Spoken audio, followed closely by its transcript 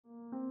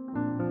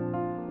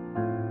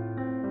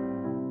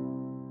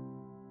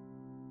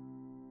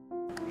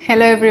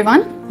Hello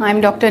everyone, I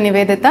am Dr.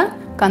 Nivedita,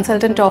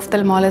 Consultant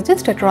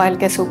Ophthalmologist at Royal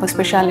Care Super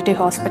Speciality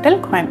Hospital,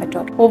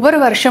 Coimbatore. ஒவ்வொரு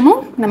வருஷமும்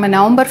நம்ம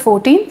November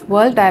 14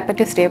 World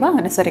Diabetes Day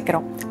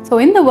அனுசரிக்கிறோம்.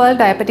 So இந்த World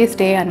Diabetes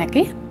Day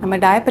அன்னைக்கு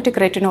நம்ம Diabetic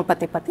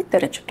Retinopathy பத்தி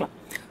தெரிஞ்சுக்கலாம்.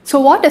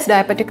 So what is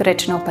Diabetic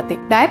Retinopathy?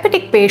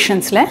 Diabetic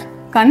patientsல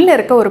கண்ணில்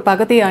இருக்க ஒரு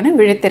பகுதியான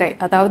விழித்திரை,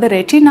 அதாவது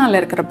ரெட்டினால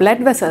இருக்கிற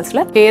பிளட் வெசல்ஸ்ல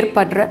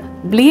ஏற்படுற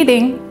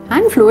ப்ளீடிங்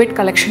and fluid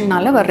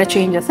collectionனால வர்ற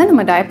சேஞ்சஸை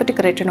நம்ம diabetic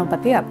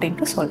retinopathy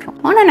அப்படின்ட்டு சொல்றோம்.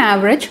 On an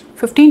average,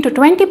 15 to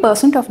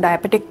 20% of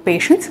diabetic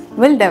patients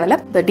will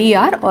develop the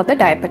DR or the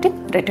diabetic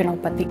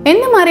retinopathy.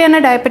 என்ன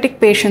மாதிரியான diabetic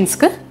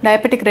patientsக்கு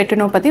diabetic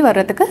retinopathy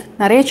வர்றதுக்கு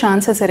நிறைய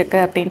சான்சஸ் இருக்கு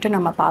அப்படின்ட்டு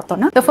நம்ம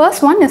பார்த்தோம்னா, the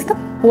first one is the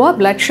poor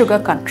blood sugar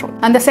control.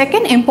 And the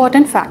second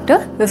important factor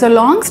is a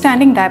long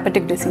standing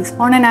diabetic disease.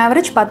 On an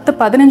average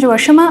 10-15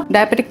 வருஷமா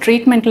diabetic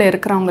treatmentல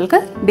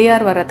இருக்கிறவங்களுக்கு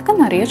DR வர்றதுக்கு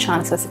நிறைய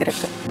சான்சஸ்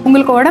இருக்கு.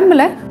 உங்களுக்கு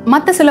உடம்புல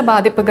மற்ற சில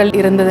பாதிப்புகள்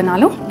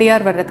இருந்ததுனாலும் DR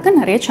வர்றதுக்கு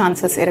நிறைய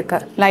சான்சஸ் இருக்கு.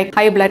 Like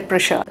high blood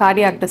pressure,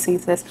 cardiac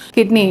diseases,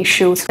 kidney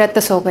issues,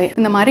 ரத்த சோகை,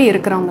 இந்த மாதிரி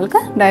இருக்கிறவங்களுக்கு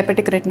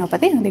diabetic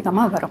retinopathy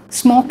அதிகமாக வரும்.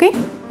 Smoking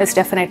is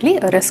definitely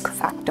a risk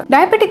factor.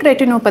 Diabetic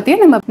retinopathy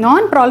நம்ம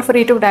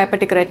non-proliferative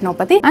diabetic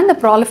retinopathy and the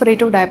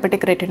proliferative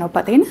diabetic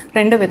retinopathy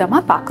ரெண்டு விதமா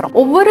பார்க்குறோம்.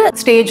 ஒவ்வொரு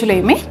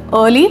ஸ்டேஜ்லயுமே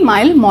early,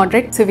 mild,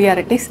 moderate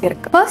severities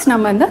இருக்கு. ஃபர்ஸ்ட்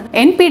நம்ம இந்த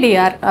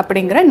NPDR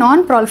அப்படிங்கிற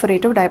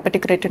non-proliferative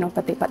diabetic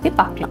retinopathy பத்தி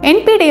பார்க்கலாம்.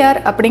 NPDR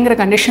அப்படிங்கிற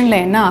கண்டிஷன்ல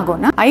என்ன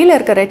ஆகும்னா, ஐல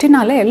இருக்க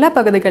ரெட்டினால எல்லா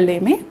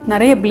பகுதிகளிலுமே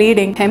நிறைய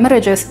ப்ளீடிங்,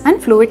 ஹெமரேஜஸ் அண்ட்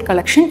ஃப்ளூயிட்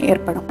கலெக்ஷன்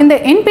ஏற்படும். இந்த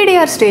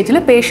NPDR ஸ்டேஜ்ல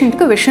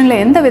பேஷண்ட்க்கு விஷன்ல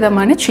எந்த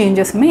விதமான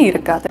சேஞ்சஸுமே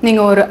இருக்காது.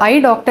 நீங்க ஒரு ஐ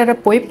டாக்டரை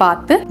போய்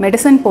பார்த்து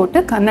மெடிசன்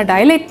போட்டு கண்ணை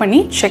டைலேட் பண்ணி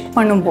செக்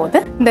பண்ணும்போது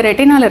இந்த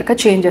ரெட்டினால இருக்க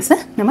சேஞ்சஸை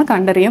நம்ம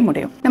கண்டறிய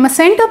முடியும். நம்ம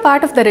centre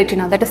part of the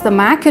retina, that is the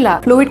macula,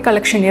 fluid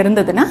collection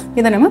இருந்ததுன்னா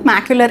இதை நம்ம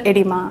மேக்குலர்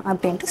எடிமா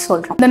அப்படின்ட்டு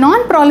சொல்றோம். The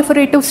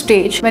non-proliferative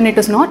stage, when it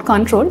is not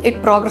controlled, it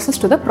progresses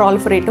to the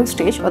proliferative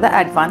stage or the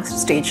advanced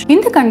stage.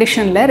 இந்த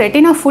கண்டிஷன்ல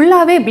retina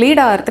ஃபுல்லாவே pleat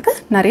ஆகிறதுக்கு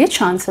நிறைய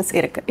சான்சஸ்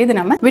இருக்கு. இது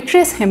நம்ம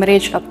விட்ரியஸ்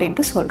ஹெமரேஜ்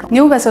அப்படின்ட்டு சொல்றோம்.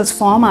 நியூ வெசல்ஸ்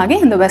ஃபார்ம் ஆகி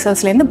இந்த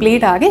வெசல்ஸ்ல இருந்து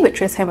ப்ளீட் ஆகி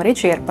விட்ரியஸ்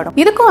ஹெமரேஜ் ஏற்படும்.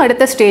 இதுக்கும்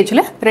அடுத்த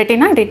ஸ்டேஜ்ல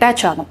ரெட்டினா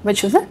டிட்டாச் ஆகும்,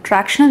 which is a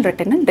tractional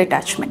retinal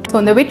detachment. So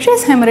இந்த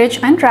vitreous haemorrhage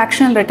and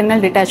tractional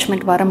retinal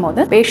detachment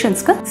வரும்போது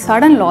பேஷண்ட்ஸ்க்கு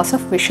சடன் லாஸ்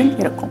ஆஃப் விஷன்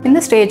இருக்கும்.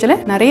 இந்த ஸ்டேஜ்ல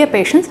நிறைய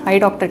பேஷண்ட்ஸ் ஐ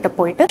டாக்டர்கிட்ட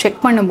போயிட்டு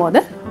செக்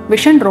பண்ணும்போது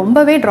விஷன்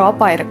ரொம்பவே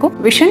ட்ராப் ஆயிருக்கும்.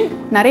 விஷன்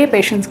நிறைய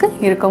பேஷண்ட்ஸ்க்கு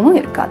இருக்கவும்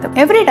இருக்காது.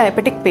 Every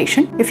diabetic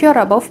patient, if you are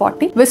above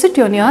 40, visit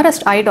your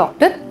nearest eye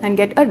doctor and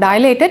get a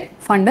dilated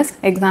fundus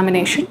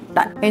examination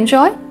done.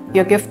 Enjoy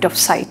your gift of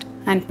sight,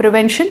 and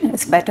prevention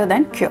is better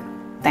than cure.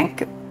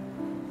 Thank you.